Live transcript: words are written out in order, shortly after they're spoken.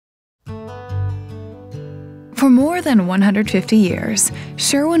For more than 150 years,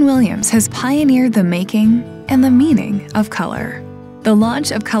 Sherwin-Williams has pioneered the making and the meaning of color. The launch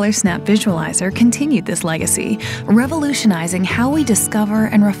of Color Snap Visualizer continued this legacy, revolutionizing how we discover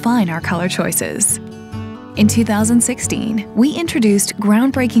and refine our color choices. In 2016, we introduced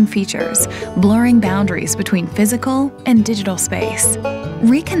groundbreaking features, blurring boundaries between physical and digital space,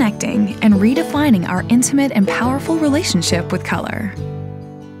 reconnecting and redefining our intimate and powerful relationship with color.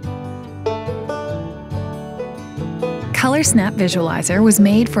 Color Snap Visualizer was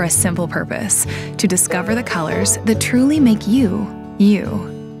made for a simple purpose: to discover the colors that truly make you,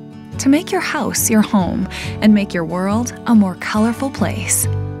 you. To make your house your home and make your world a more colorful place.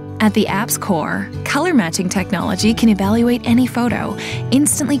 At the app's core, color matching technology can evaluate any photo,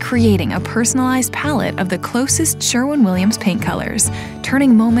 instantly creating a personalized palette of the closest Sherwin-Williams paint colors,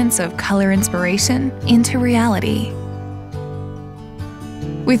 turning moments of color inspiration into reality.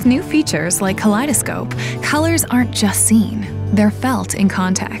 With new features like Kaleidoscope, colors aren't just seen, they're felt in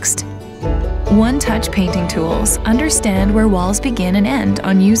context. One-touch painting tools understand where walls begin and end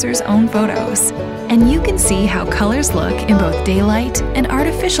on users' own photos, and you can see how colors look in both daylight and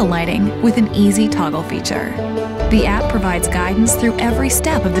artificial lighting with an easy toggle feature. The app provides guidance through every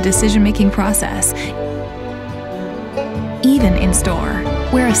step of the decision-making process, even in store,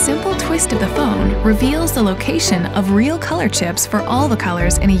 where a simple twist of the phone reveals the location of real color chips for all the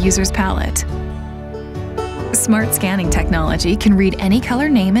colors in a user's palette. Smart scanning technology can read any color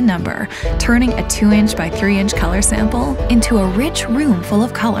name and number, turning a 2-inch by 3-inch color sample into a rich room full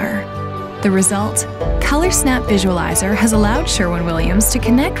of color. The result? Color Snap Visualizer has allowed Sherwin-Williams to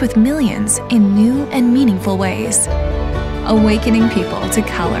connect with millions in new and meaningful ways, awakening people to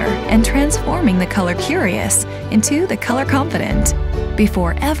color and transforming the color curious into the color confident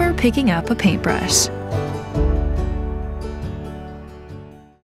before ever picking up a paintbrush.